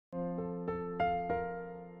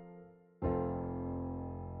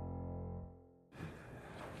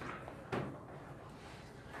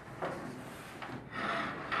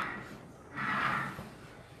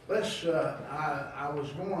I was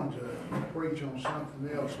going to preach on something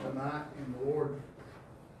else tonight, and the Lord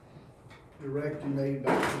directed me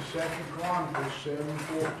back to 2 Chronicles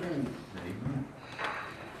 7:14. Amen.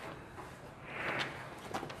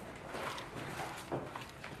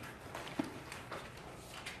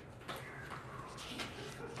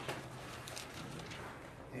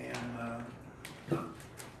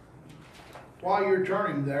 While you're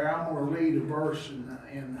turning there, I'm going to read a verse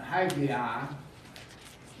in Haggai,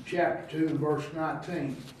 chapter 2, verse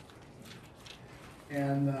 19.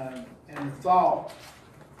 And the thought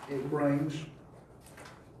it brings,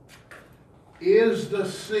 is the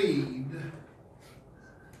seed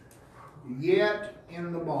yet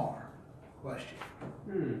in the barn? Question.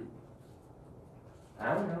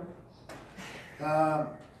 I don't know.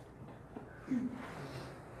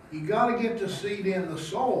 You got to get the seed in the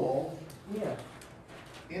soil. Yeah.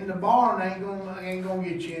 In the barn ain't gonna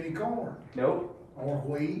get you any corn. Nope. Or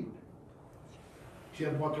wheat.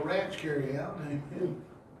 Except what the rats carry out.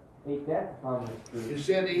 Ain't that upon the street? It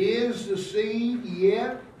said, is the seed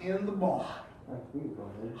yet in the barn?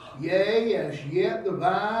 Yea, as yet the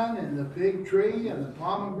vine and the fig tree and the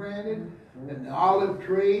pomegranate and the olive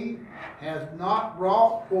tree hath not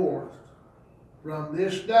brought forth. From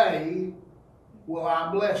this day will I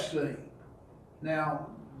bless thee. Now,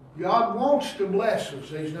 God wants to bless us.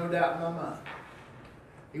 There's no doubt in my mind.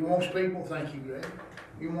 He wants people, thank you, Greg.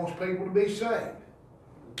 He wants people to be saved.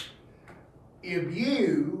 If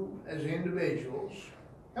you, as individuals,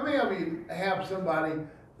 how many of you have somebody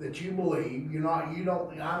that you believe, I'm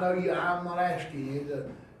not asking you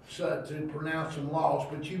to pronounce them lost,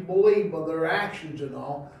 but you believe by their actions and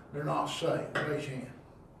all, they're not saved. Raise your hand.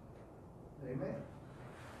 Amen.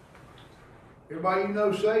 Everybody you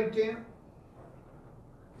know saved, Tim?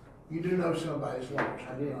 You do know somebody's lost.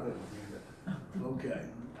 I did. Right? Okay.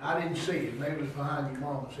 I didn't see it. Maybe it was behind your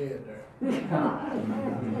mama's head there. We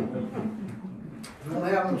don't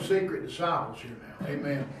have no secret disciples here now.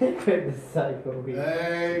 Amen. Secret disciple here.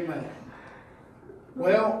 Amen.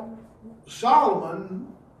 Well, Solomon,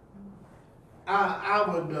 I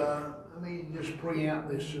would, let me just preempt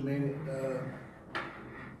this a minute.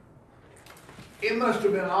 It must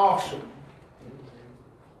have been awesome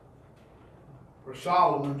for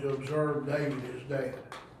Solomon to observe David his dad,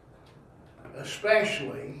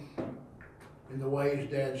 especially in the way his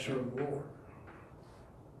dad served the Lord.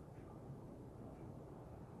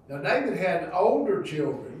 Now David had older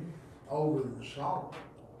children, older than Solomon,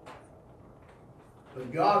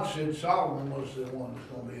 but God said Solomon was the one that's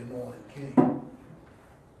going to be anointed king.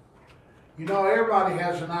 You know, everybody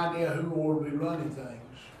has an idea who ought to be running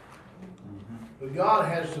things, but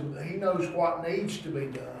God He knows what needs to be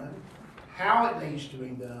done, how it needs to be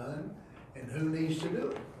done, and who needs to do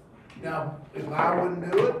it. Now, if I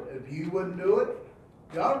wouldn't do it, if you wouldn't do it,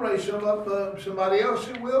 God raise somebody else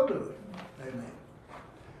who will do it. Amen.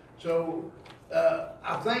 So,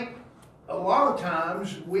 I think a lot of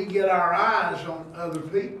times we get our eyes on other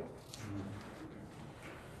people.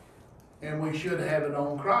 And we should have it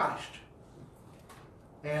on Christ.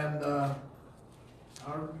 And,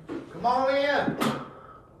 come on in.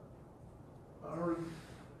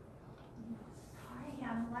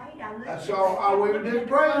 That's all. We were just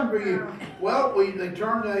praying for you. Well, they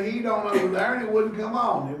turned the heat on over there and it wouldn't come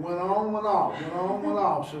on. It went on, went off, went on, went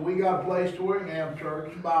off. So we got a place to where we can have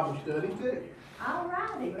church and Bible study too. All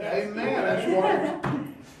righty. Amen. That's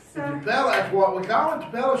what we call it,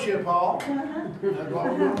 the fellowship hall. That's what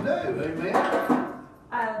we're going to do.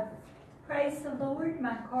 Amen. Praise the Lord.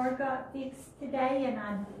 My car got fixed today and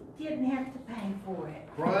I didn't have to pay for it.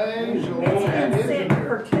 Praise the Lord. It's been sitting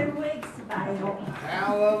for 2 weeks, baby.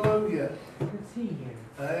 Hallelujah. Good to see you.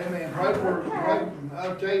 Amen.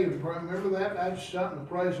 I'll tell you, remember that? That's something to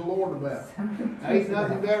praise the Lord about. Ain't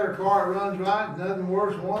nothing better. A car that runs right, nothing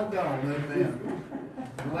worse than one don't. Amen.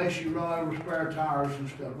 Unless you run over spare tires and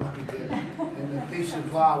stuff like that. And a piece of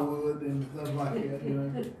plywood and stuff like that, you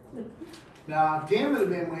know. Now, Tim would have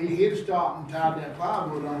been when he'd stopped and tied that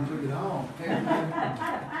plywood on and took it home.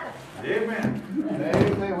 Amen.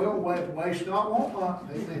 Amen. We don't waste not, want not.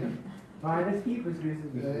 Amen. Finest keepers,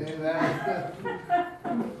 Mrs.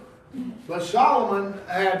 But Solomon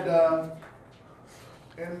had,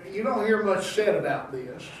 and you don't hear much said about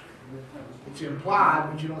this. It's implied,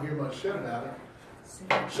 but you don't hear much said about it.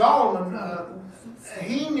 Solomon,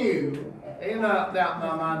 he knew, ain't no doubt in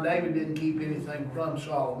my mind, David didn't keep anything from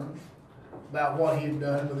Solomon about what he had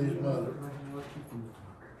done with his mother.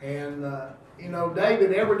 And,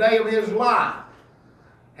 David, every day of his life,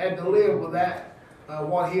 had to live with that,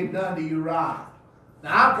 what he had done to Uriah.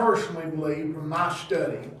 Now, I personally believe from my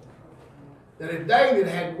study that if David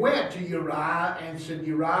had went to Uriah and said,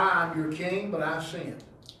 Uriah, I'm your king, but I sinned.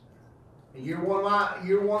 And you're one of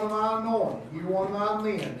my anointed. You're one of my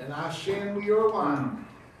men, and I sin with your wife.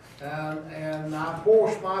 And I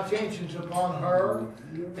force my attentions upon her,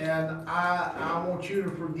 and I want you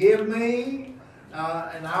to forgive me,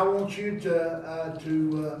 and I want you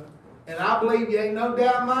and I believe you ain't no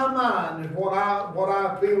doubt in my mind that what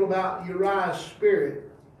I feel about Uriah's spirit,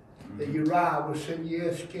 that Uriah would say,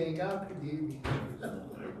 yes, King, I forgive you.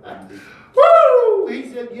 Woo!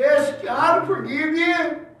 He said, yes, God, I forgive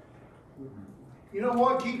you. You know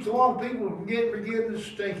what keeps a lot of people from getting forgiveness?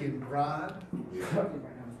 Stinking pride.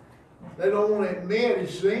 They don't want to admit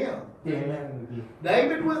it's them. Yeah.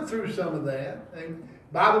 David went through some of that. And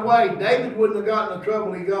by the way, David wouldn't have gotten the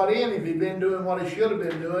trouble he got in if he'd been doing what he should have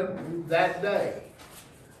been doing that day.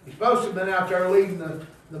 He's supposed to have been out there leading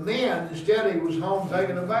the men. Instead, he was home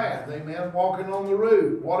taking a bath. Amen. Walking on the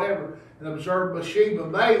roof, whatever. And observed Bathsheba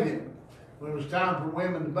bathing when it was time for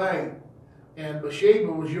women to bathe. And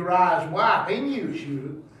Bathsheba was Uriah's wife. He knew she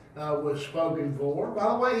was spoken for. By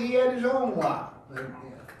the way, he had his own wife. Amen.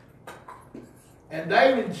 And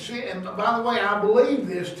David, and by the way, I believe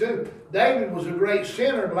this too. David was a great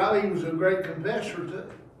sinner, but I think he was a great confessor too.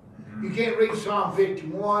 You can't read Psalm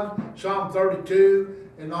 51, Psalm 32,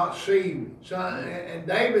 and not see. And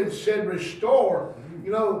David said, restore.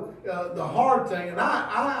 You know, the hard thing, and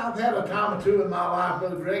I've had a time or two in my life,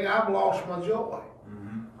 Brother Greg, I've lost my joy.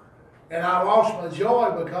 And I lost my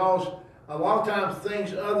joy because a lot of times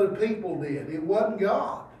things other people did. It wasn't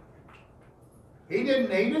God. He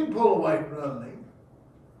didn't pull away from me.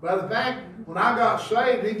 By the fact, when I got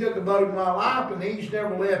saved, he took a boat in my life, and he's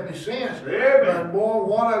never left me since. But boy,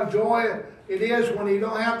 what a joy it is when you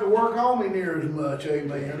don't have to work on me near as much.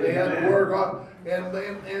 Amen. They have to work on.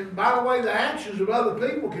 And by the way, the actions of other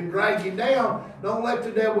people can drag you down. Don't let the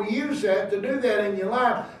devil use that to do that in your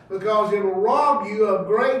life, because it will rob you of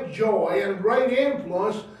great joy and great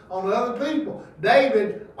influence on other people.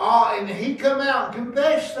 David, and he come out and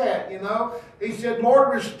confessed that, you know. He said,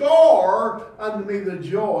 Lord, restore unto me the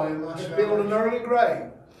joy of my spirit in an early grave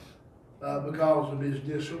because of his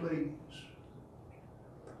disobedience.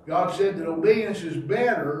 God said that obedience is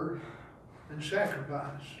better than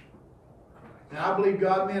sacrifice. And I believe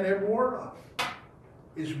God meant every word of it.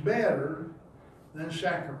 It's better than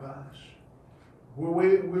sacrifice.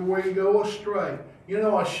 Where you go astray. You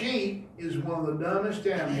know, a sheep is one of the dumbest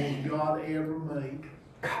animals God ever made.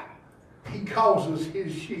 He calls us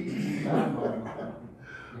his sheep.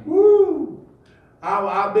 Woo!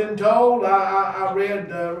 I've been told, I read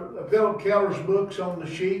Philip Keller's books on the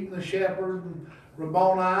sheep and the shepherd and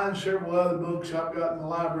Rabboni and several other books I've got in the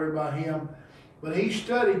library by him. But he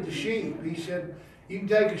studied the sheep. He said, you can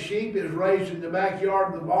take a sheep that is raised in the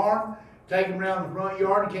backyard of the barn, take him around the front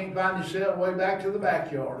yard, he can't find himself way back to the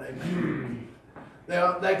backyard. Amen.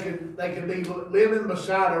 They can be living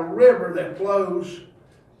beside a river that flows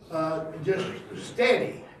just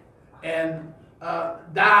steady and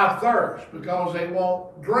die of thirst because they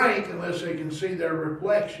won't drink unless they can see their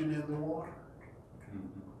reflection in the water.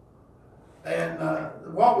 And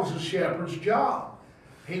what was the shepherd's job?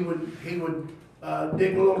 He would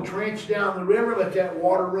dig a little trench down the river, let that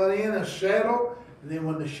water run in and settle, and then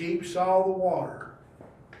when the sheep saw the water,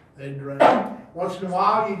 they'd drink. Once in a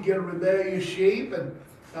while, you'd get a rebellious sheep, and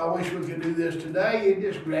I wish we could do this today. You'd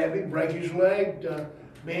just grab him, break his leg,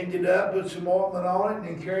 bend it up, put some ointment on it, and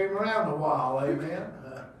then carry him around a while. Amen.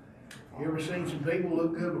 You ever seen some people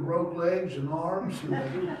look good with broke legs and arms?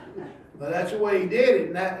 But that's the way he did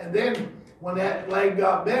it. And then when that leg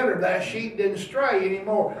got better, that sheep didn't stray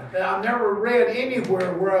anymore. And I've never read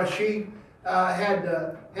anywhere where a sheep had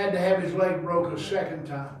to have his leg broke a second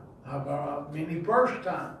time. I mean, the first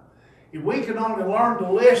time. If we can only learn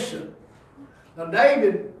to listen. Now,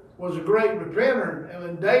 David was a great repenter,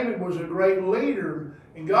 and David was a great leader,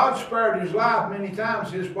 and God spared his life many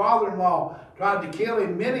times. His father-in-law tried to kill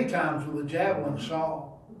him many times with a javelin saw.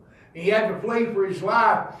 He had to flee for his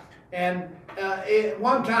life, and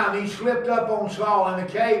one time he slipped up on Saul in a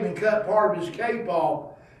cave and cut part of his cape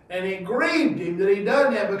off, and it grieved him that he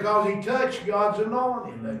done that because he touched God's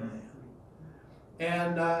anointing.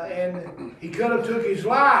 And he could have took his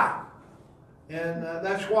life. And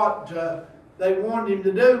that's what they wanted him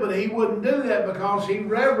to do, but he wouldn't do that because he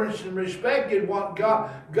reverenced and respected what God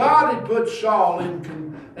had put Saul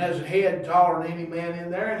in as a head taller than any man in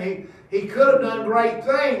there, and he could have done great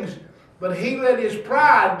things, but he let his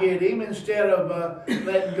pride get him instead of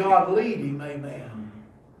letting God lead him. Amen.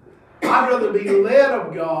 I'd rather be led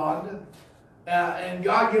of God and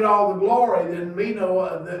God get all the glory than me know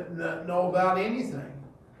about anything.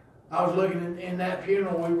 I was looking in that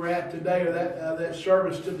funeral we were at today, or that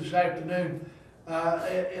service to this afternoon,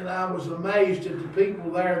 and I was amazed at the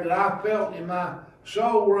people there that I felt in my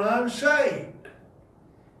soul were unsaved.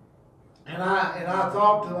 And I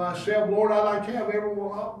thought to myself, Lord, I'd like to have every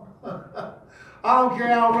one of them. I don't care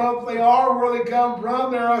how rough they are, where they come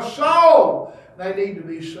from, they're a soul. They need to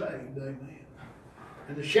be saved. Amen.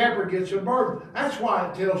 And the shepherd gets a burden. That's why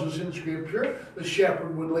it tells us in Scripture the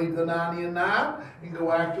shepherd would leave the 99 and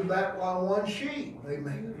go after that one sheep.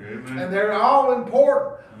 Amen. Amen. And they're all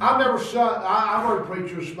important. I've heard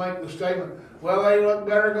preachers make the statement, well, they look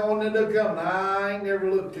better going than they come. I ain't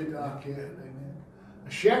never looked at it like that. Amen.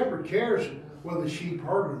 A shepherd cares whether the sheep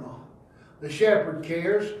hurt or not. The shepherd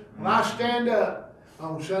cares. When I stand up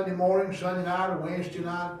on Sunday morning, Sunday night, or Wednesday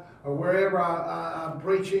night, or wherever I'm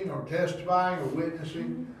preaching or testifying or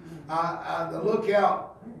witnessing, I look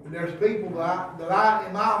out, and there's people that I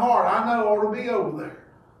in my heart, I know ought to be over there.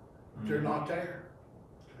 But they're not there.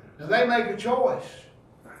 Now they make a choice.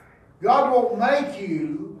 God won't make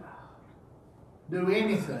you do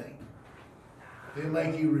anything. He'll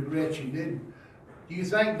make you regret you didn't. Do you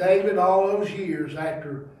think David, all those years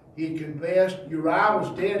after he confessed, Uriah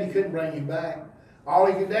was dead, he couldn't bring him back. All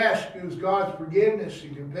he could ask was God's forgiveness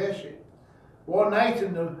and confess it. Well,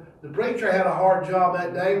 Nathan, the preacher, had a hard job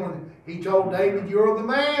that day when he told David, you're the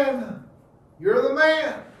man. You're the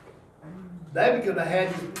man. David could have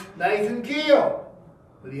had Nathan killed,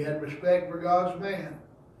 but he had respect for God's man.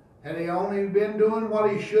 Had he only been doing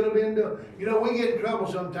what he should have been doing. You know, we get in trouble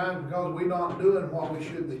sometimes because we're not doing what we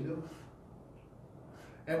should be doing.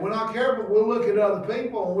 And we're not careful, we'll look at other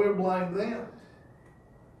people and we'll blame them.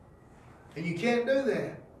 And you can't do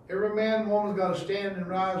that. Every man and woman's got to stand and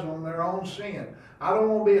rise on their own sin. I don't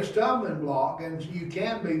want to be a stumbling block, and you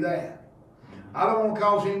can't be that. I don't want to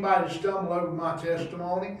cause anybody to stumble over my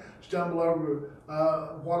testimony, stumble over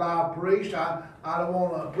what I preached. I don't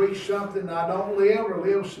want to preach something I don't live, or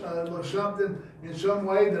live something in some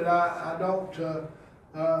way that I don't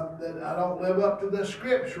live up to the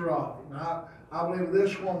Scripture of. I've lived with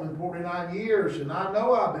this woman 49 years, and I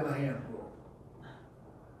know I've been a handful.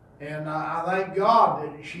 And I thank God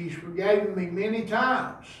that she's forgiven me many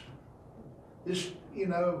times. Just, you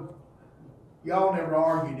know, y'all never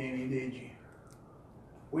argued any, did you?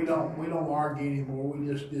 We don't argue anymore. We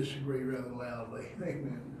just disagree rather loudly.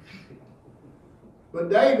 Amen.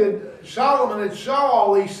 But Solomon had saw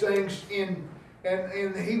all these things and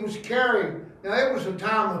he was carrying. Now it was a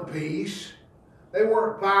time of peace. They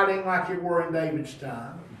weren't fighting like they were in David's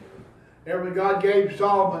time. God gave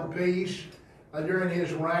Solomon peace during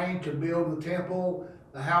his reign to build the temple,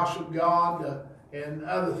 the house of God, and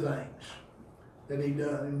other things that he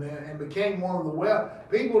done, and became one of the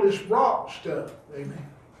people just brought stuff, amen,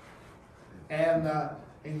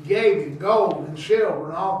 and gave him gold and silver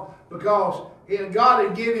and all, because God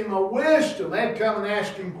had given him a wisdom. They'd come and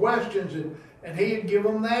ask him questions, and he'd give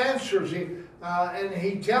them the answers. And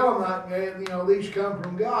he'd tell them, you know, these come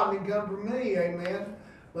from God, and they come from me, amen.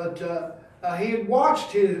 But he had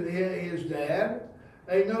watched his dad.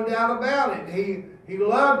 Ain't no doubt about it. He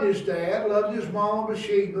loved his dad, loved his mama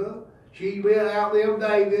Bathsheba. She outlived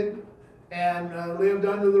David and lived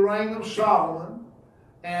under the reign of Solomon,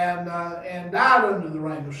 and died under the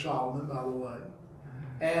reign of Solomon, by the way.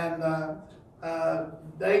 And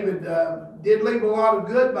David did leave a lot of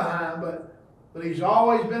good behind, but he's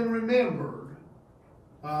always been remembered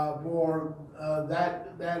for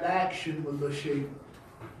that action with Bathsheba.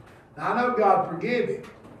 Now, I know God forgive him.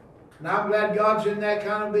 And I'm glad God's in that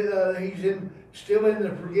kind of, still in the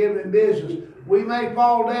forgiving business. We may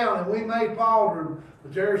fall down and we may falter,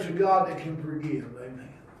 but there's a God that can forgive. Amen.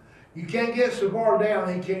 You can't get so far down,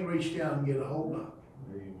 he can't reach down and get a hold of.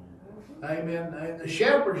 Amen. And the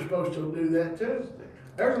shepherd's supposed to do that too.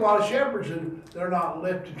 There's a lot of shepherds that they're not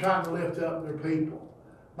trying to lift up their people.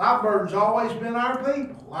 My burden's always been our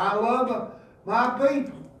people. I love my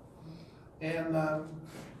people. And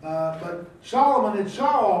but Solomon had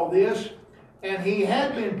saw all this, and he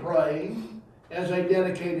had been praying as they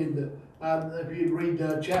dedicated if you read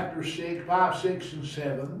chapter 6, 5, 6, and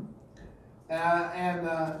 7.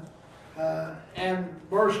 And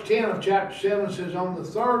verse 10 of chapter 7 says, on the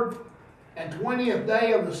 3rd and 20th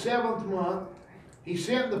day of the 7th month, he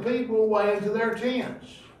sent the people away into their tents.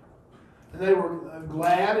 And they were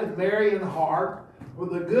glad and merry in heart for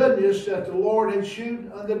the goodness that the Lord had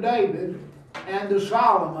shewed unto David and to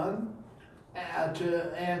Solomon and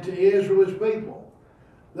to Israel his people.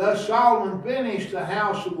 Thus Solomon finished the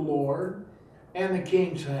house of the Lord and the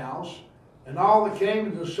king's house, and all that came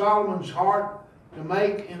into Solomon's heart to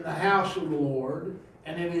make in the house of the Lord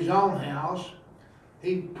and in his own house,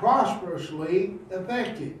 he prosperously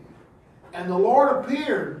effected. And the Lord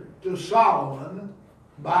appeared to Solomon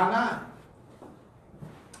by night.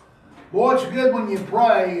 Boy, it's good when you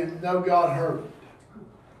pray and know God heard it.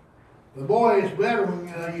 But boy, it's better when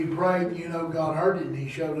you prayed and you know God heard it and He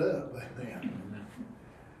showed up. Amen.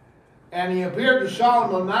 And He appeared to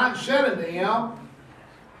Solomon at night and said unto him,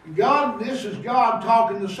 God, this is God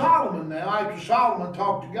talking to Solomon now after Solomon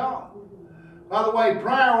talked to God. By the way,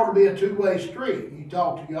 prayer ought to be a two-way street. You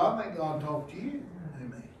talk to God, and then God talk to you.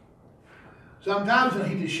 Amen. Sometimes you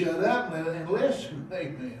need to shut up and listen.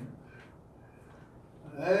 Amen.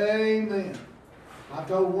 Amen. I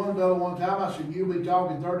told one fellow one time, I said, you'll be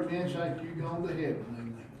talking 30 minutes after you've gone to heaven.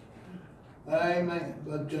 Amen. Amen.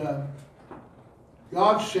 But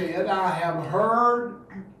God said, I have heard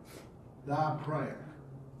thy prayer.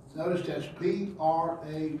 Notice that's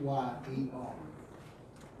P-R-A-Y-E-R.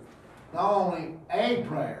 Not only a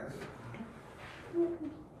prayer,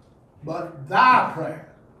 but thy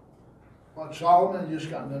prayer. What Solomon just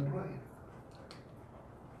got done praying.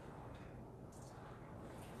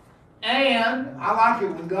 And, I like it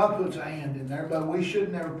when God puts an and in there, but we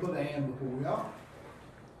should never put an and before we are.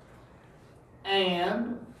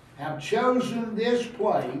 And have chosen this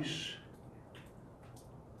place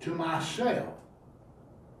to myself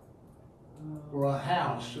for a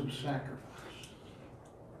house of sacrifice.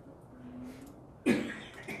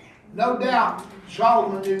 No doubt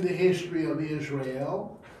Solomon knew the history of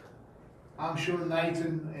Israel. I'm sure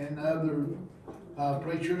Nathan and other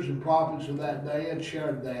preachers and prophets of that day had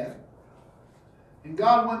shared that. And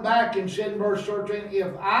God went back and said in verse 13,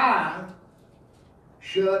 if I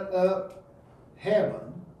shut up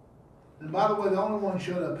heaven, and by the way, the only one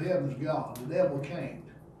shut up heaven is God. The devil can't.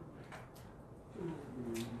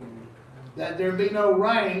 That there be no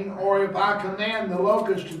rain, or if I command the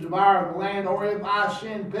locusts to devour the land, or if I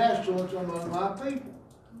send pestilence among my people.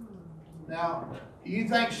 Now, you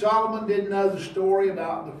think Solomon didn't know the story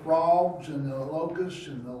about the frogs and the locusts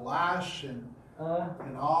and the lice and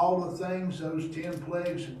all the things, those 10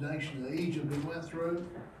 plagues of the nation of Egypt had went through?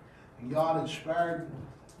 And God had spared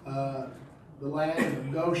the land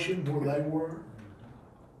of Goshen where they were.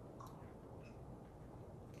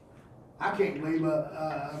 I can't believe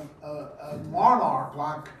a monarch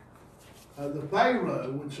like the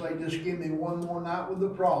Pharaoh would say, just give me one more night with the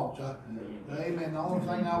frogs. Amen. The only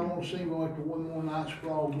thing I want to see was after one more night's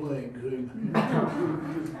frog legs.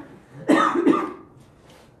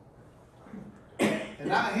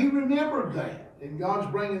 And he remembered that. And God's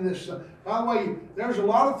bringing this. By the way, there's a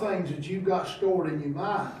lot of things that you've got stored in your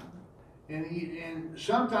mind. And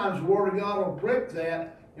sometimes the Word of God will prick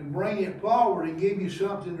that and bring it forward and give you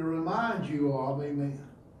something to remind you of. Amen.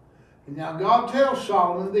 And now God tells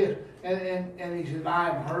Solomon this. And he said, I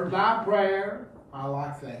have heard thy prayer. I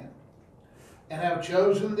like that. And have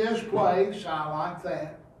chosen this place. I like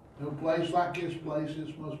that. No place like this place.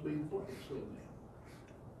 This must be the place. Amen.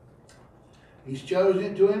 He's chosen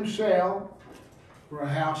it to himself for a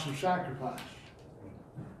house of sacrifice.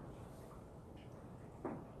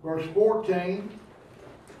 Verse 14,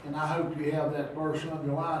 and I hope you have that verse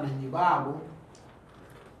underlined in your Bible.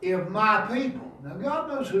 If my people, now God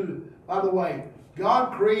knows who, by the way,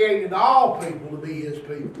 God created all people to be His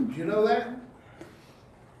people. Did you know that?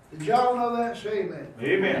 Did y'all know that? Say amen.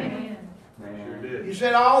 Amen. Sure did. You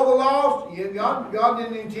said all the lost? Yeah, God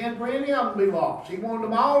didn't intend for any of them to be lost. He wanted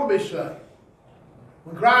them all to be saved.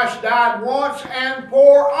 When Christ died once and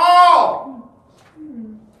for all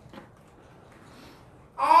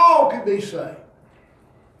could be saved.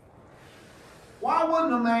 Why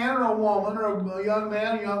wouldn't a man or a woman or a young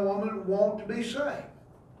man or a young woman want to be saved?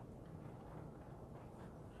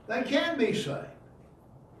 They can be saved.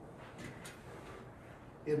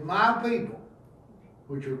 If my people,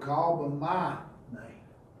 which are called by my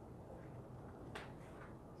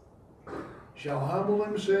name, shall humble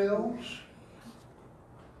themselves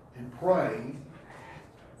and pray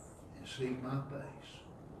and seek my face.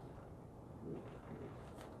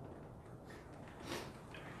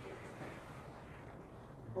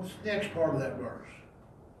 What's the next part of that verse?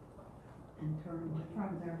 And turn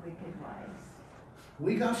from their wicked ways.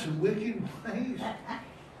 We got some wicked ways.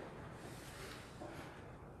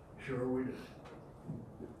 Sure we do.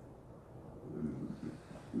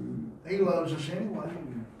 He loves us anyway.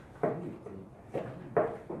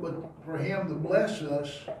 But for Him to bless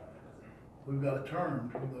us, we've got to turn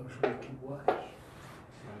from those wicked ways.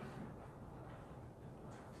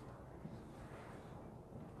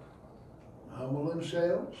 Humble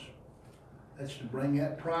themselves. That's to bring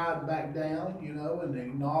that pride back down, you know, and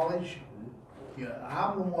acknowledge, yeah,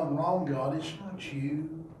 I'm the one wrong, God. It's not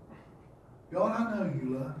you. God, I know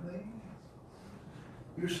you love me.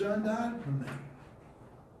 Your Son died for me.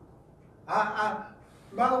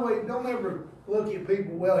 By the way, don't ever look at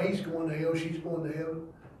people, well, he's going to hell, she's going to heaven.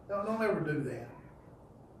 Don't ever do that.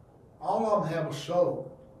 All of them have a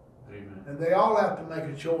soul. Amen. And they all have to make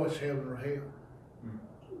a choice, heaven or hell.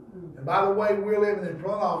 And by the way we're living in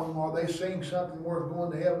front of them, are they seeing something worth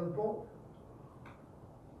going to heaven for?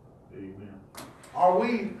 Amen. Are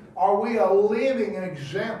we a living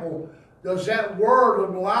example? Does that word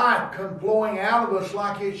of life come flowing out of us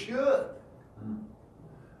like it should?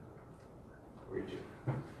 Preach it.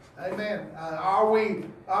 Amen. Are we,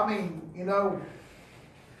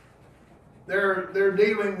 they're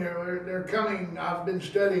dealing, they're coming, I've been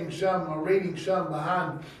studying some, or reading some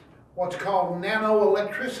behind what's called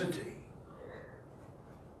nanoelectricity.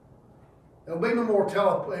 There'll be no more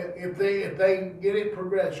if they get it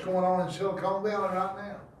progressed going on in Silicon Valley right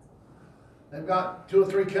now. They've got 2 or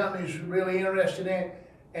 3 companies really interested in it,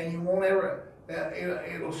 and you won't ever,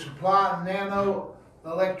 it'll supply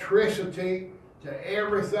nanoelectricity to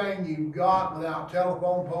everything you've got without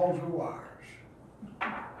telephone poles or wires.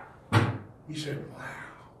 He said,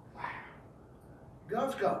 wow.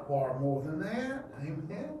 God's got far more than that.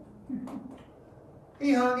 Amen.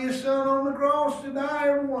 He hung his son on the cross to die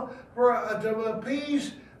everyone to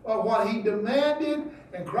appease what he demanded,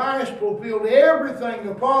 and Christ fulfilled everything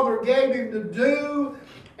the Father gave him to do,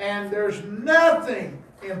 and there's nothing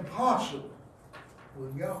impossible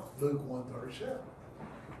with God. Luke 1:37.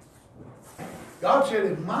 God said,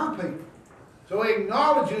 it's my people. So he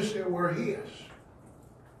acknowledges that we're his.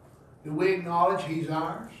 Do we acknowledge he's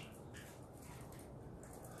ours?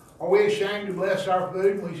 Are we ashamed to bless our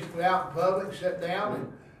food when we go out in public, sit down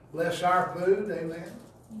and bless our food? Amen.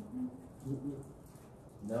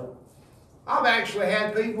 No. I've actually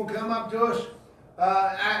had people come up to us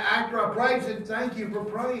after I prayed and said, thank you for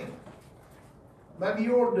praying. Maybe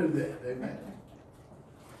you ought to do that. Amen.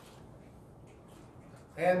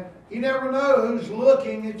 And you never know who's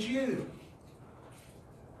looking at you.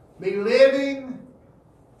 Be living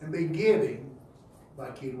and be giving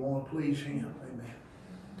like you want to please him. Amen.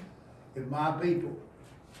 If my people,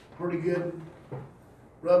 pretty good,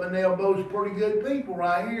 rubbing elbows, pretty good people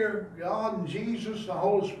right here, God and Jesus, the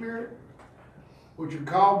Holy Spirit, which are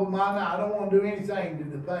called by my name. I don't want to do anything to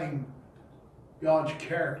defame God's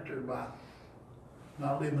character by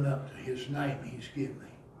not living up to his name he's given me.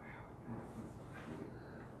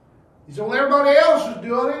 He said, well, everybody else is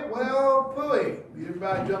doing it. Well, phooey.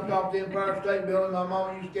 Everybody jumped off the Empire State Building. My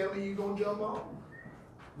mom used to tell me, you're going to jump off.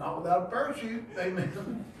 Not without a parachute.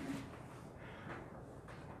 Amen.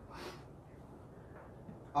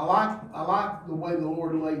 I like the way the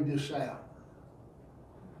Lord laid this out.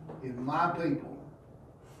 If my people,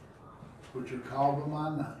 which are called by my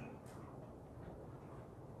name,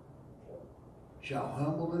 shall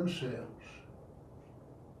humble themselves.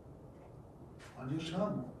 I just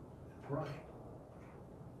humble and pray.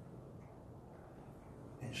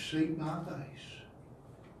 And seek my face.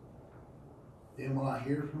 Then will I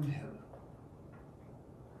hear from heaven.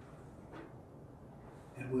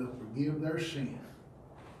 And will forgive their sin.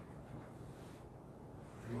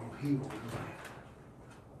 And will heal their land.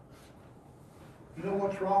 You know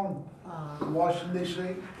what's wrong with Washington, D.C.?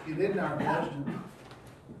 It isn't our president.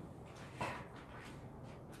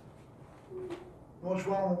 You know what's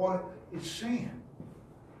wrong with what? It's sin.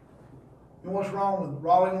 You know what's wrong with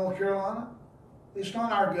Raleigh, North Carolina? It's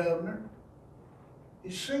not our governor.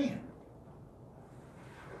 It's sin.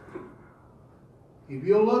 If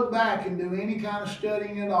you'll look back and do any kind of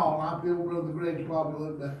studying at all, and I feel Brother Greg's probably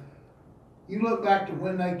looked back, you look back to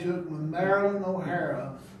when they took, when Marilyn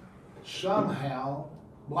O'Hara somehow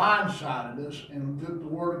blindsided us and took the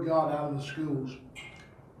Word of God out of the schools.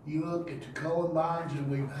 You look at the Columbines that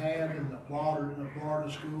we've had in the Florida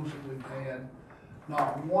schools that we've had.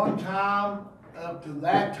 Not one time up to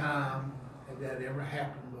that time had that ever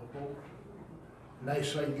happened before. And they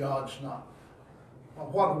say God's not. Well,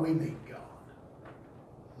 what do we need God?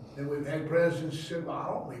 And we've had presidents who said, well, I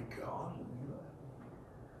don't need God.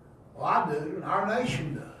 Well, I do, and our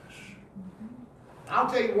nation does. I'll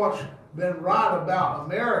tell you what's been right about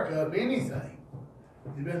America, if anything.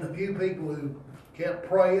 There's been a few people who kept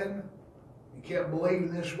praying and kept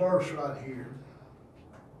believing this verse right here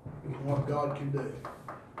and what God can do.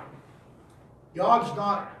 God's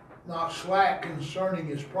not slack concerning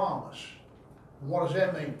his promise. What does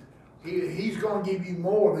that mean? He's going to give you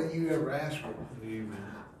more than you ever asked for. Amen.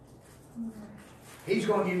 He's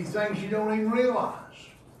going to give you things you don't even realize.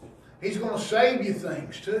 He's going to save you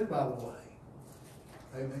things too, by the way.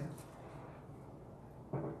 Amen.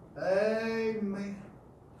 Amen.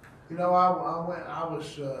 You know, I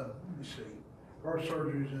was, let me see, first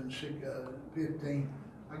surgery was in 15.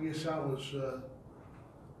 I guess I was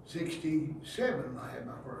 67 I had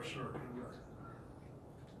my first surgery.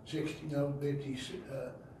 66.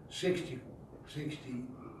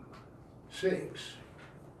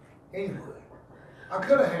 Anyway, I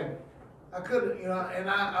could have, you know, and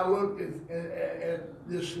I looked at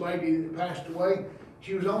this lady that passed away.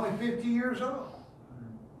 She was only 50 years old.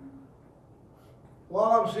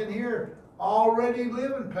 While I was in here already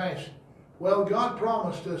living past. Well, God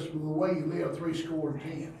promised us with the way you live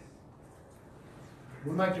 70.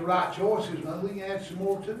 We make the right choices, and we can add some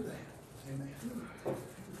more to that. Amen.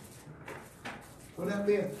 Wouldn't that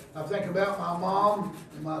be it? I think about my mom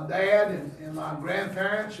and my dad and my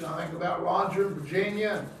grandparents, and I think about Roger in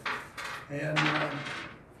Virginia, and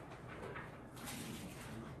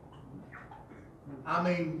I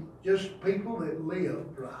mean, just people that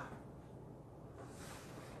lived right.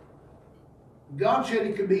 God said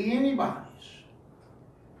it could be anybody's.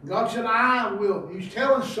 God said, I will. He's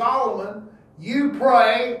telling Solomon, you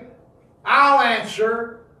pray, I'll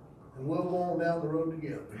answer, and we'll go on down the road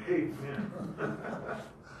together. Amen.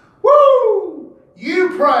 Woo!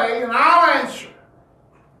 You pray, and I'll answer.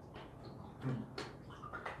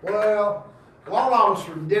 Well, while I was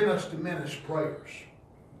from Dennis to Menace prayers.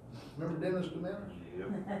 Remember Dennis to Menace?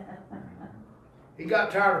 Yep. He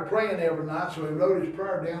got tired of praying every night, so he wrote his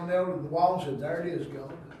prayer down there to the wall and said, there it is,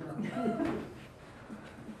 God.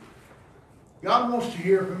 God wants to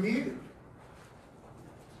hear from you.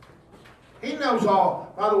 He knows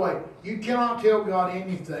all. By the way, you cannot tell God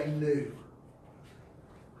anything new.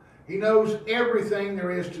 He knows everything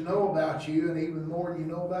there is to know about you, and even more than you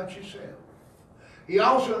know about yourself. He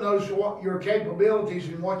also knows what your capabilities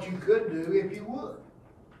and what you could do if you would.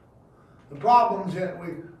 The problems that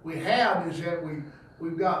we have is that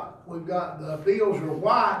we've got the fields are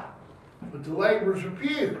white, but the laborers are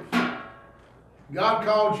few. God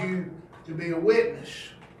called you to be a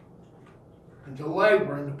witness and to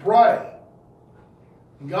labor and to pray.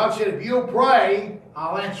 And God said, if you'll pray,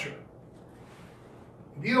 I'll answer.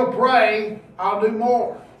 If you'll pray, I'll do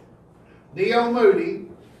more. D.L. Moody,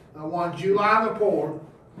 on July the 4th,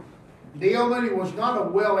 D.L. Moody was not a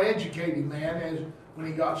well-educated man as when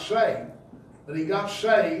he got saved. But he got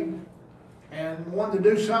saved and wanted to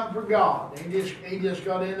do something for God. He just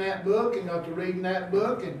got in that book and got to reading that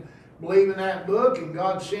book and believing that book. And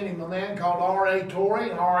God sent him a man called R.A.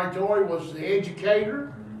 Torrey. And R.A. Torrey was the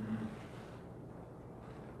educator.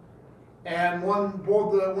 And one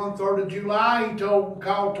 3rd of July, he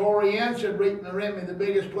called Torrey in, said, rent me the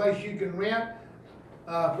biggest place you can rent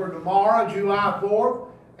for tomorrow, July 4th,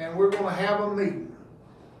 and we're going to have a meeting.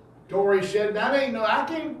 Torrey said, I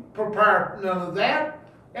can't prepare none of that.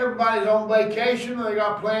 Everybody's on vacation, and they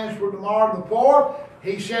got plans for tomorrow the 4th.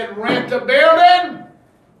 He said, rent the building.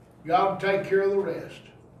 God will take care of the rest.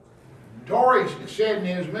 Torrey said in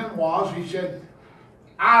his memoirs, he said,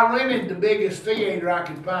 I rented the biggest theater I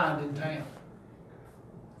could find in town.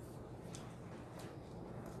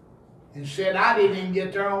 And said, I didn't even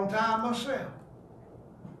get there on time myself.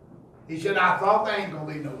 He said, I thought there ain't going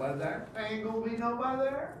to be nobody there. There ain't going to be nobody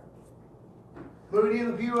there. Moody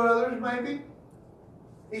and a few others, maybe.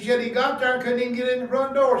 He said he got there and couldn't even get in the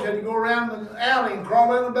front door. He had to go around the alley and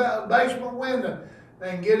crawl in the basement window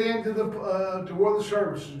and get into to where the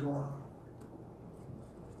service is going on.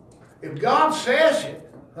 If God says it,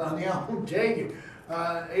 honey, I'll tell you,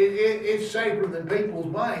 it's safer than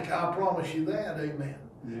people's bank. I promise you that. Amen.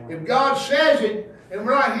 Yeah. If God says it, and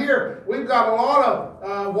right here, we've got a lot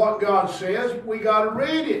of what God says. We got to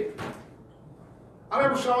read it. I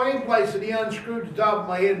never saw any place that he unscrewed the top of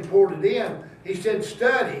my head and poured it in. He said,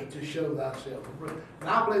 study to show thyself approved. And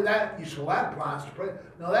I believe that, you say, well, that applies to prayer.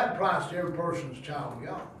 No, that applies to every person's child of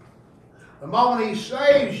God. The moment he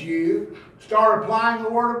saves you, start applying the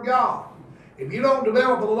Word of God. If you don't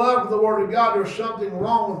develop a love for the Word of God, there's something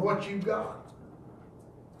wrong with what you've got.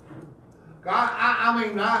 I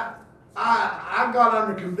got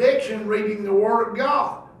under conviction reading the Word of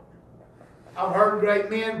God. I've heard great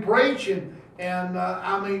men preach, and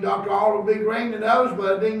Dr. Alden B. Green and others,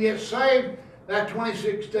 but I didn't get saved that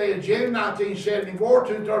 26th day of June, 1974,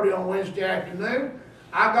 2:30 on Wednesday afternoon.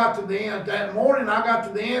 I got to the end that morning. I got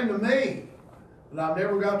to the end of me, but I've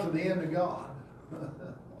never got to the end of God.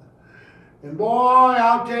 And boy,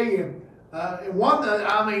 I'll tell you, it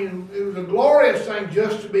was a glorious thing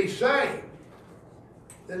just to be saved.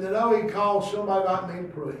 And to know he called somebody like me to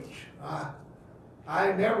preach. I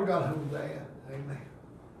ain't never got hold of that. Amen.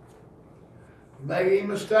 You made any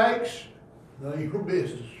mistakes? None of your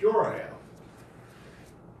business. Sure I have.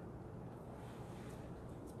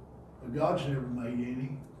 But God's never made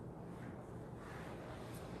any.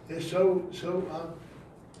 It's so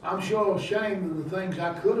I'm so ashamed of the things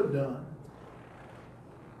I could have done.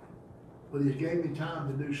 but He's gave me time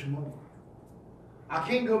to do some more. I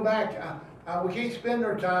can't go back. We can't spend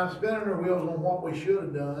our time spinning our wheels on what we should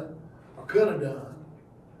have done or could have done.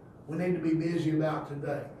 We need to be busy about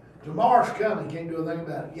today. Tomorrow's coming, can't do a thing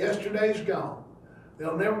about it. Yesterday's gone.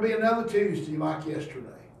 There'll never be another Tuesday like yesterday.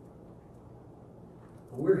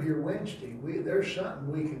 But we're here Wednesday. There's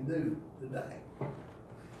something we can do today.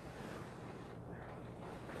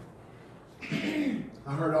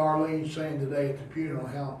 I heard Arlene saying today at the funeral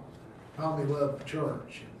how Tommy loved the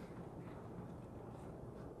church.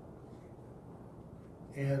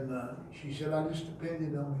 And she said, I just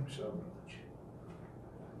depended on him so much.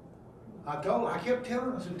 I kept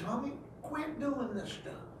telling her, I said, Tommy, quit doing this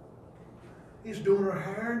stuff. He's doing her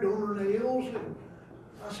hair, doing her nails. And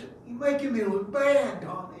I said, you're making me look bad,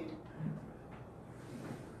 Tommy.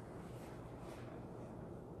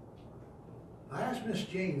 I asked Miss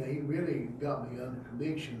Jean, he really got me under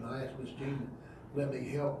conviction. I asked Miss Jean to let me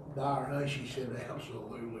help dye her hair. She said,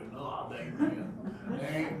 absolutely not, amen.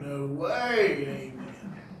 Ain't no way, amen.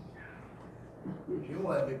 She won't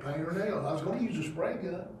let me paint her nails. I was going to use a spray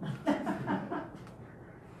gun.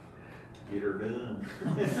 Get her done.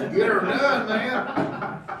 Get her done,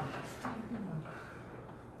 man.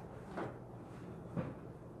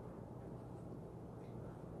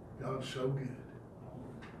 God's so good.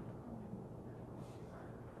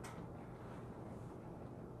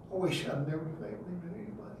 I wish I'd never failed him to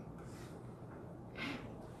anybody.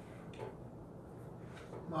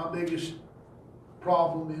 My biggest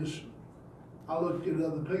problem is I looked at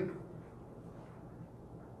other people.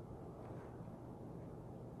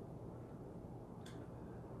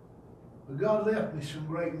 But God left me some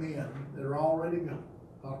great men that are already gone.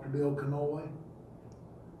 Dr. Bill Canoy,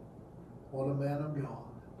 what a man of God.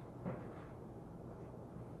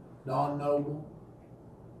 Don Noble,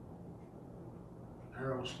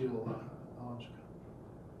 Harold's still alive. Don's gone.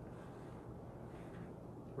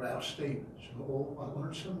 Ralph Stevens. Oh, I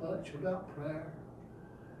learned so much about prayer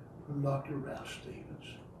from Dr. Ralph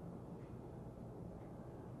Stevens.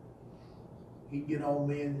 He'd get on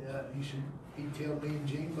me and he'd tell me and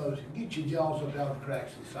Gene Moses, get your jaws up out of the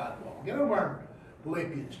cracks of the sidewalk. Get over in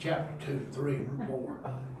Philippians chapter 2, 3, and 4.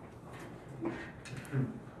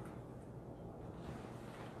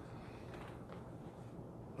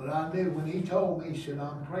 But I knew when he told me, he said,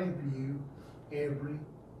 I'm praying for you every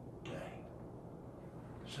day.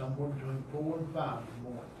 Somewhere between 4 and 5 in the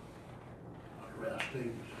morning. Dr. Ralph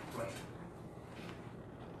Stevens praying.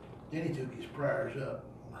 Then he took his prayers up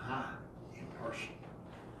high in person.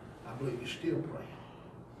 I believe he's still praying.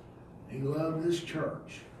 He loved this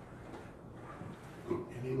church.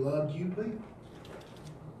 And he loved you people.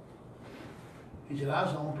 He said, I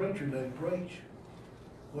was the only preacher that didn't preach.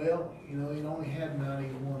 Well, you know, he'd only had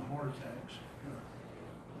 91 heart attacks.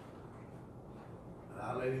 But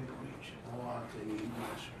I let him preach. Oh, I tell you, he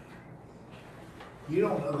blessed me. You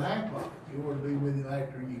don't know the half of it. You ought to be with him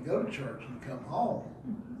after you go to church and come home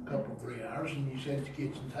a couple, 3 hours, and you sit at the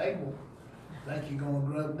kitchen table. Think you're going to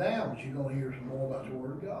grub down, but you're going to hear some more about the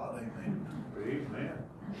Word of God. Amen. Amen.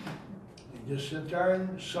 And just sit there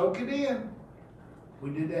and soak it in.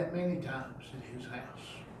 We did that many times at his house.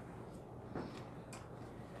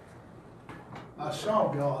 I saw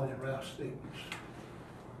God in Ralph Stevens.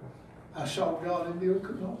 I saw God in Bill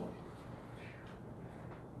Canoy.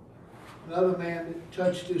 Another man that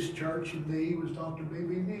touched this church and me was Dr.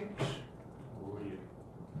 B.B. Nix. Oh, yeah.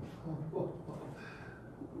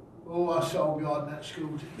 Oh, I saw God in that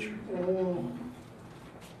school teacher. Oh,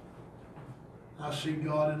 I see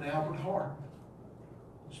God in Albert Hart,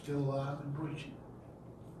 still alive and preaching.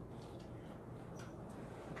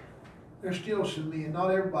 There's still some men,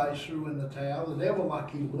 not everybody's through in the towel. The devil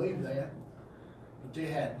like you to believe that, but they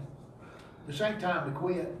hadn't. This ain't time to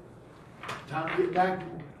quit. It's time to get back to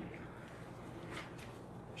it.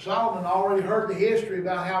 Solomon already heard the history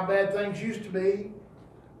about how bad things used to be.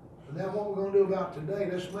 And now what we're going to do about today,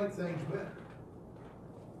 let's make things better.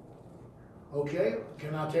 Okay,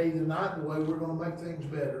 can I tell you tonight the way we're going to make things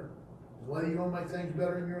better, the way you're going to make things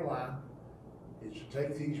better in your life, is to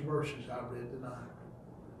take these verses I read tonight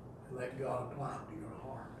and let God apply them to your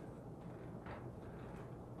heart.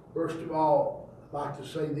 First of all, I'd like to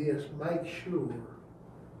say this, make sure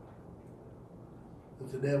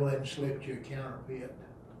that the devil hasn't slipped you a counterfeit.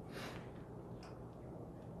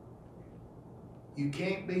 You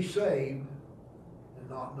can't be saved and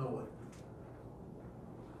not know it.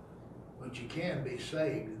 But you can be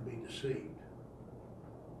saved and be deceived.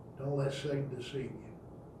 Don't let Satan deceive you.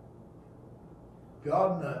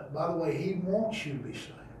 God, by the way, He wants you to be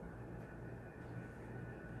saved.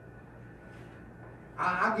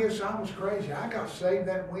 I guess I was crazy. I got saved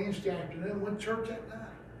that Wednesday afternoon, went to church that night.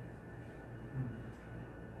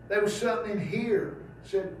 There was something in here.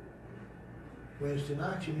 Said, Wednesday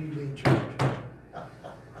night you need to be in church.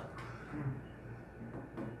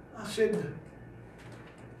 I said,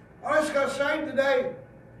 I just got saved today.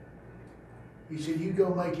 He said, you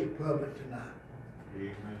go make it public tonight.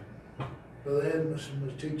 Amen. Brother Edmondson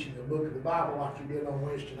was teaching the book of the Bible like he did on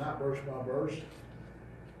Wednesday night, verse by verse.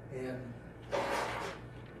 And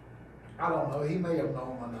I don't know, he may have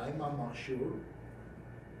known my name, I'm not sure.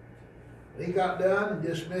 But he got done and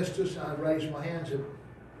dismissed us, and I raised my hand and said,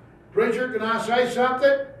 Preacher, can I say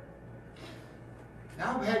something?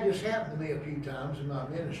 Now, I've had this happen to me a few times in my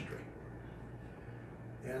ministry.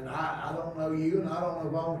 And I don't know you, and I don't know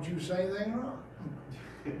if I want you to say anything wrong.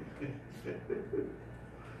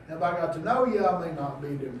 If I got to know you, I may not be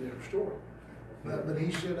a different story. But he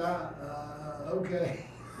said, okay.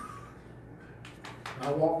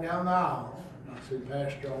 I walked down the aisle, and I said,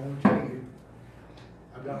 Pastor, I want to tell you,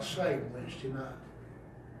 I got saved Wednesday night.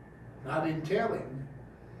 And I didn't tell him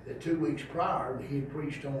that 2 weeks prior that he had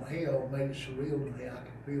preached on hell, made it so real to me I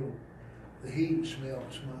could feel the heat and smell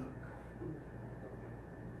the smoke.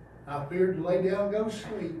 I feared to lay down and go to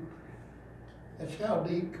sleep. That's how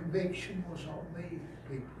deep conviction was on me,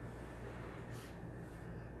 people.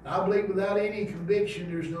 And I believe without any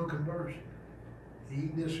conviction, there's no conversion. You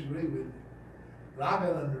can disagree with me. But I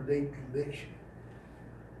got under deep conviction.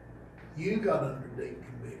 You got under deep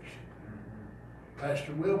conviction.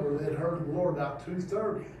 Pastor Wilbur had heard the Lord about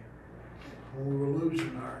 2:30 when we were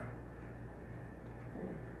losing our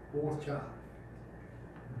fourth child.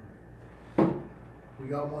 We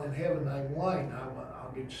got one in heaven named Wayne.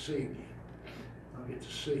 I'll get to see again. I'll get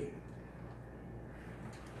to see.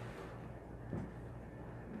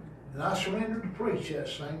 And I surrendered to preach that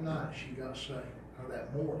same night she got saved, or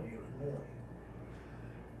that morning, it was morning.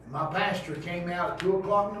 And my pastor came out at 2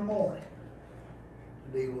 o'clock in the morning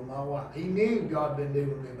to deal with my wife. He knew God had been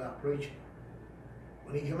dealing with me about preaching.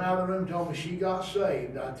 When he came out of the room and told me she got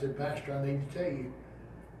saved, I said, Pastor, I need to tell you,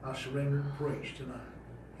 I surrendered to preach tonight.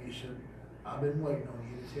 He said, I've been waiting on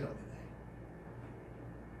you to tell me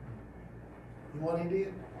that. You know what he did?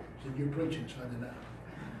 He said, you're preaching Sunday night.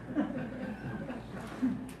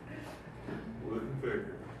 Wouldn't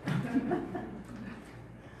figure.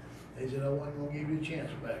 He said, I wasn't going to give you a chance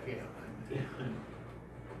to back out.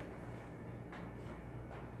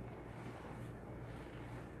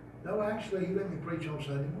 No, actually, he let me preach on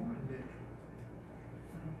Sunday morning, didn't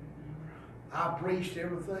he? I preached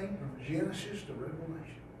everything from Genesis to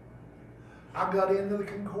Revelation. I got into the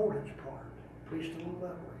concordance part, preached a little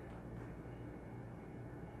that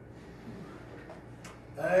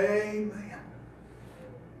way. Amen.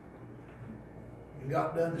 And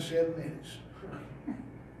got done in 7 minutes.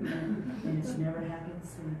 And it's never happened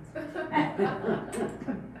since.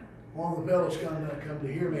 One of the fellows come to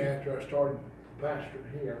hear me after I started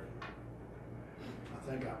pastoring here. I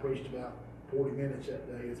think I preached about 40 minutes that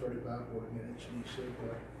day, or 35, 40 minutes, and he said,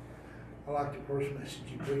 I like the first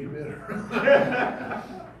message you preached better.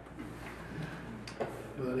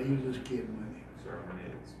 But he was just kidding with me. Sermon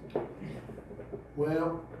is.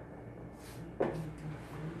 Well,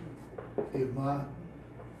 if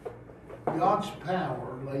God's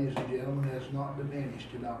power, ladies and gentlemen, has not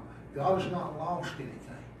diminished at all. God has not lost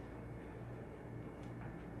anything.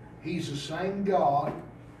 He's the same God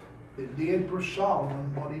that did for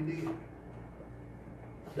Solomon what he did.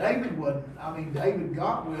 David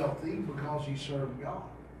got wealthy because he served God.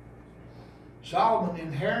 Solomon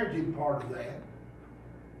inherited part of that.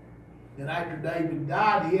 And after David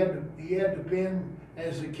died, he had to pen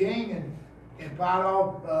as the king and fight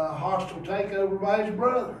off a hostile takeover by his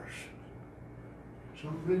brothers.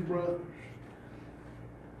 Some of his brothers.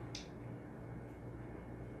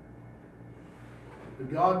 But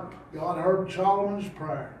God heard Solomon's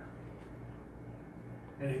prayer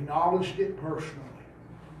and acknowledged it personally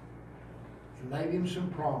and made him some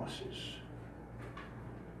promises.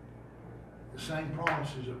 The same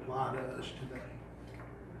promises apply to us today.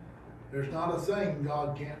 There's not a thing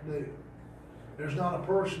God can't do. There's not a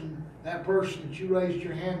person, that person that you raised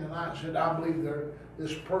your hand tonight and said, I believe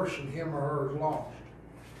this person, him or her, is lost.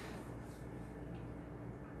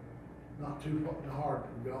 Not too hard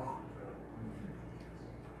for God.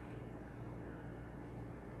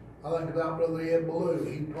 I think about Brother Ed Ballou.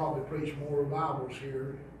 He probably preached more revivals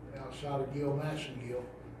here outside of Gil Massengil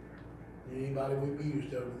than anybody we've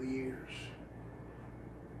used over the years.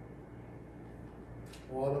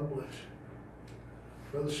 What a blessing.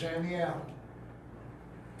 Brother Sammy Allen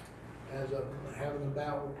having a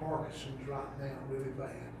bout with Parkinson's right now, really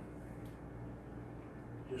bad.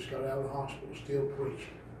 Just got out of the hospital, still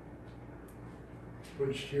preaching.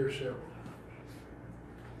 Preached here several times.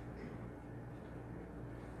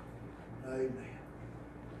 Amen.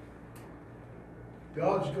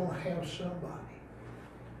 God's going to have somebody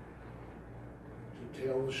to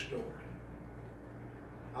tell the story.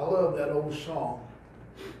 I love that old song.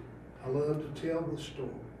 I love to tell the story.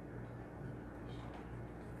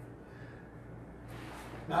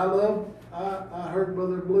 And I heard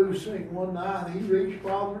Brother Blue sing one night. He reached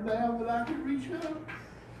farther down than I could reach up.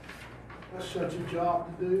 That's such a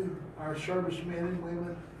job to do. Our servicemen and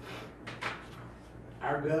women,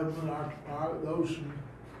 our government, our those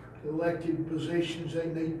elected positions, they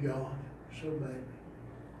need God so badly.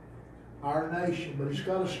 Our nation, but it's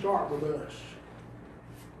got to start with us.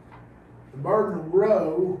 The burden will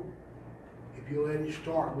grow if you let it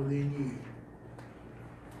start within you.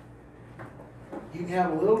 You can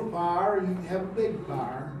have a little fire, you can have a big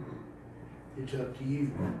fire. It's up to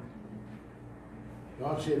you.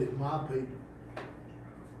 God said, if my people,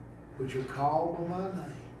 which are called by my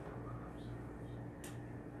name.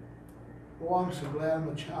 Oh, I'm so glad I'm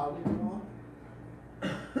a child of God.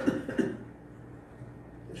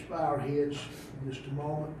 Let's bow our heads in just a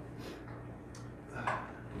moment.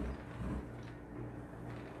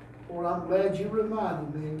 Lord, I'm glad you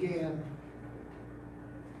reminded me again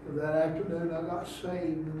of that afternoon I got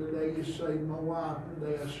saved, and the day you saved my wife, and the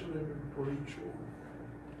day I surrendered to preach, Lord.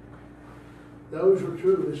 Those were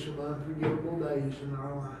truly some unforgettable days in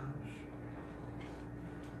our lives.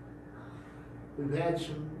 We've had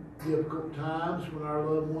some difficult times when our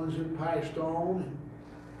loved ones have passed on, and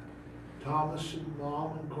Thomas and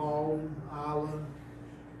Mom and Claude and Isla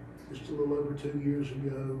just a little over 2 years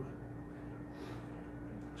ago.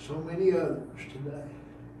 So many others today.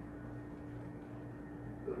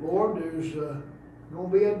 But Lord, there's going to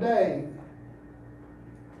be a day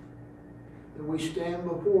that we stand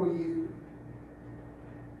before you.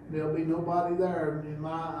 There'll be nobody there, and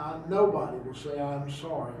nobody will say, I'm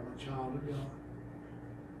sorry, I'm a child of God.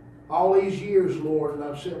 All these years, Lord, that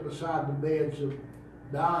I've sat beside the beds of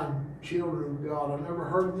dying children of God, I've never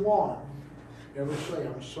heard one ever say,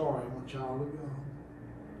 I'm sorry, I'm a child of God.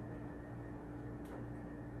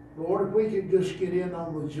 Lord, if we could just get in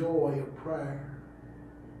on the joy of prayer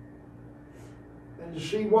and to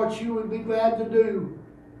see what you would be glad to do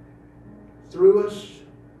through us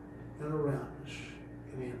and around us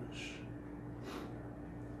and in us.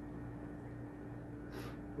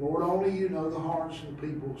 Lord, only you know the hearts of the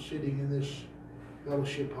people sitting in this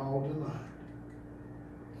fellowship hall tonight.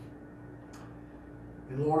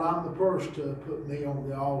 And Lord, I'm the first to put me on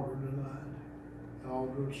the altar tonight, the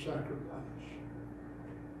altar of sacrifice.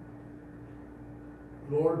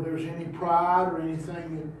 Lord, if there's any pride or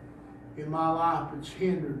anything in my life that's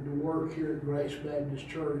hindered the work here at Grace Baptist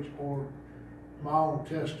Church or my own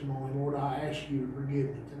testimony, Lord, I ask you to forgive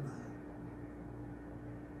me tonight.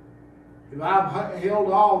 If I've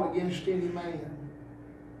held out against any man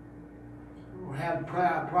or had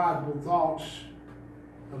prideful thoughts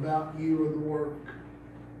about you or the work,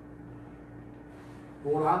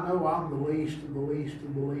 Lord, I know I'm the least of the least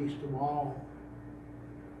of the least of all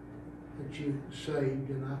that you saved,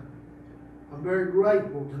 and I'm very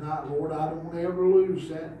grateful tonight, Lord. I don't want to ever lose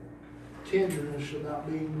that tenderness about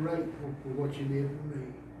being grateful for what you did for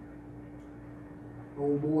me.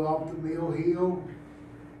 Old boy off the mill hill,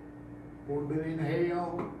 Lord, been in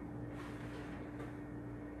hell,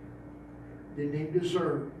 didn't even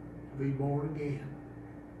deserve to be born again.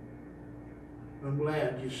 I'm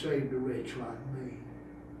glad you saved a wretch like me.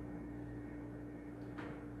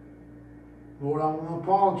 Lord, I want to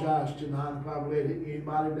apologize tonight if I've let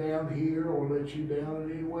anybody down here or let you down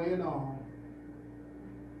in any way at all.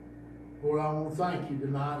 Lord, I want to thank you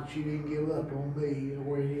tonight that you didn't give up on me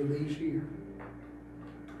or any of these here.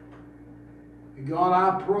 And God,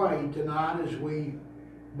 I pray tonight as we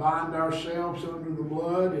bind ourselves under the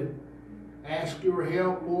blood and ask your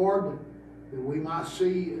help, Lord, that we might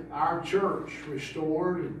see our church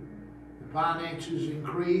restored and the finances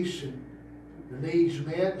increase and the needs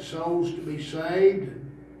met, souls to be saved.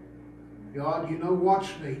 And God, you know what's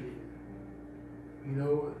needed. You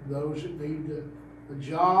know those that need a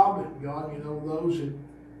job, and God, you know those that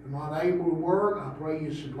are not able to work. I pray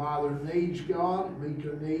you supply their needs, God, and meet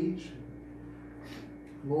their needs.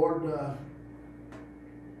 Lord, I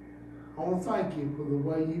want to thank you for the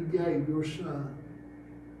way you gave your Son.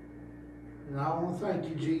 And I want to thank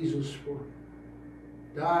you, Jesus, for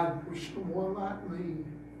dying for someone like me.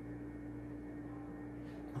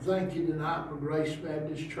 I thank you tonight for Grace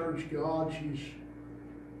Baptist Church, God.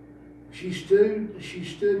 She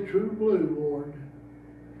stood true blue, Lord.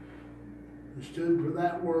 And stood for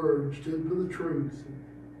that word, and stood for the truth. And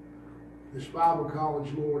this Bible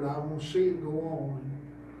college, Lord, I want to see it go on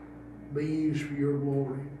and be used for your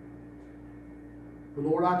glory. But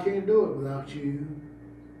Lord, I can't do it without you.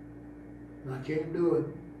 And I can't do it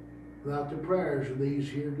without the prayers of these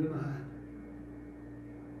here tonight.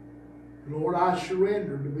 And Lord, I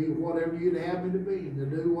surrender to be whatever you'd have me to be, and to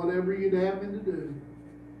do whatever you'd have me to do.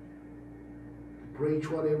 To preach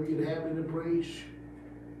whatever you'd have me to preach,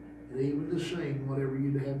 and even to sing whatever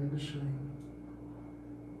you'd have me to sing.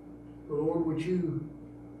 But Lord, would you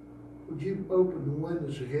open the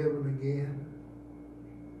windows of heaven again?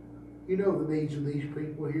 You know the needs of these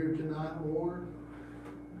people here tonight, Lord.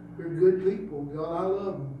 They're good people. God, I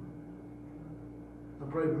love them. I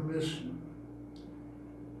pray for Miss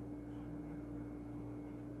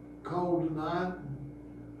Cole tonight, and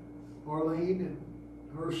Arlene and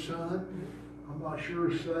her son, I'm not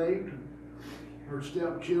sure is saved, and her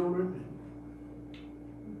stepchildren.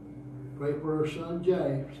 Pray for her son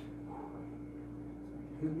James,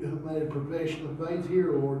 who made a profession of faith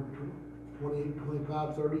here, Lord, 20,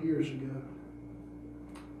 25, 30 years ago.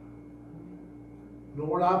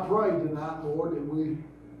 Lord, I pray tonight, Lord, that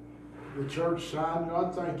the church sign,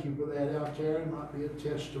 God, thank you for that out there. It might be a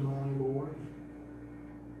testimony, Lord.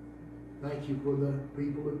 Thank you for the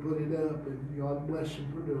people that put it up, and God bless them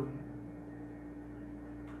for doing it.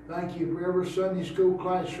 Thank you for every Sunday school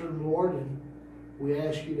classroom, Lord, and we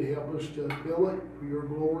ask you to help us to fill it for your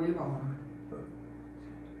glory and honor.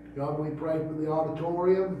 God, we pray for the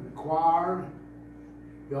auditorium, the choir.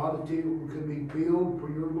 God, that it could be filled for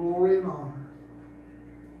your glory and honor.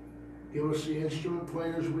 Give us the instrument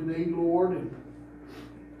players we need, Lord, and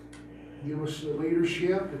give us the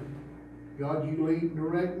leadership. And God, you lead and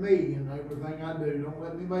direct me in everything I do. Don't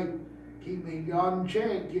let me keep me God in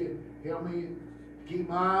check. Help me keep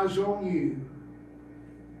my eyes on you.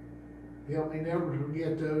 Help me never to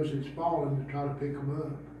forget those that's fallen, to try to pick them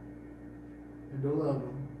up and to love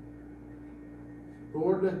them.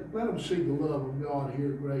 Lord, let them see the love of God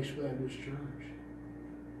here at Grace Baptist Church.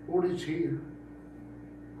 Lord, it's here.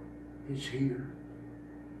 It's here.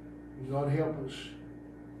 And God, help us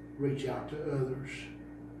reach out to others.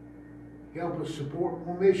 Help us support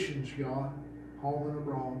more missions, God, home and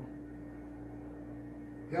abroad.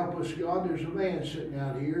 Help us, God. There's a man sitting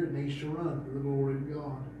out here that needs to run for the glory of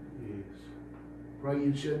God. Yes. Pray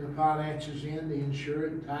you'd send the finances in to insure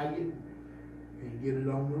it, tag it, and get it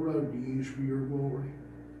on the road to use for your glory.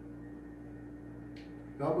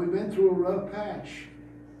 God, we've been through a rough patch,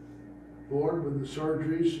 Lord, with the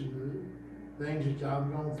surgeries and the things that I've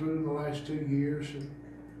gone through in the last 2 years. And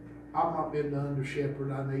I've not been the under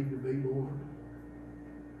shepherd I need to be, Lord.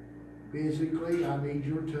 Physically, I need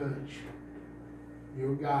your touch,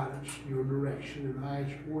 your guidance, your direction, and I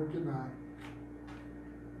ask for it tonight.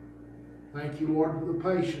 Thank you, Lord, for the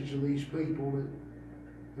patience of these people that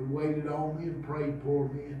have waited on me and prayed for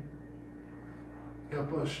me. And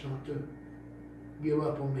help us not to give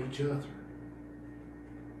up on each other.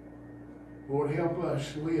 Lord, help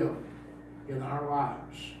us live in our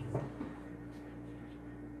lives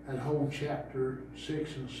that whole chapter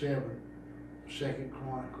 6 and 7, 2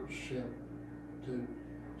 Chronicles 7,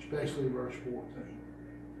 especially verse 14.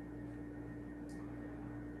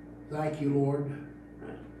 Thank you, Lord,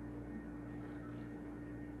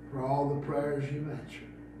 for all the prayers you've answered.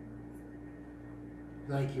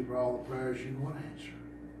 Thank you for all the prayers you're going to answer.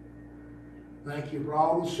 Thank you for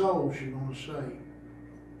all the souls you're going to save.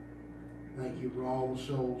 Thank you for all the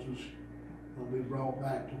souls that's going to be brought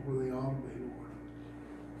back to where they ought to be, Lord.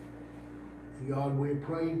 And God, we're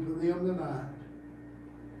praying for them tonight.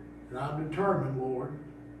 And I'm determined, Lord,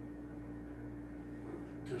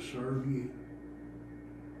 to serve you.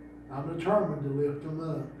 I'm determined to lift them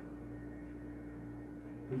up.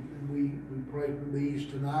 We pray for these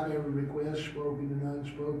tonight, every request spoken and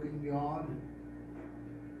unspoken, God. And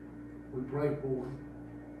we pray for them,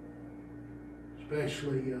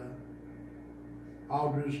 especially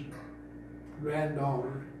Audra's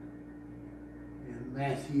granddaughter, and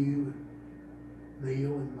Matthew,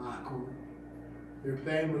 Neil, and Michael. Their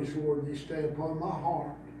families, Lord, they stay upon my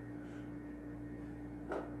heart.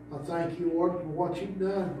 I thank you, Lord, for what you've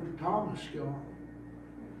done for Thomas, God.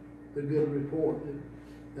 The good report that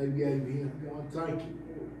they gave him. God, thank you,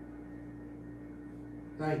 Lord.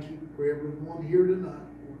 Thank you for everyone here tonight,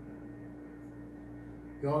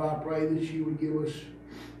 Lord. God, I pray that you would give us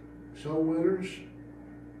soul winners,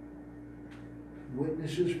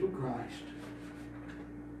 witnesses for Christ.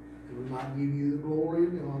 That we might give you the glory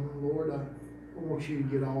and the honor. Lord, I want you to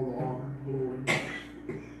get all the honor and glory.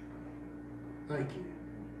 Thank you.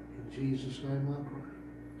 In Jesus' name I pray.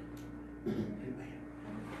 Amen.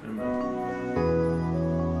 Amen.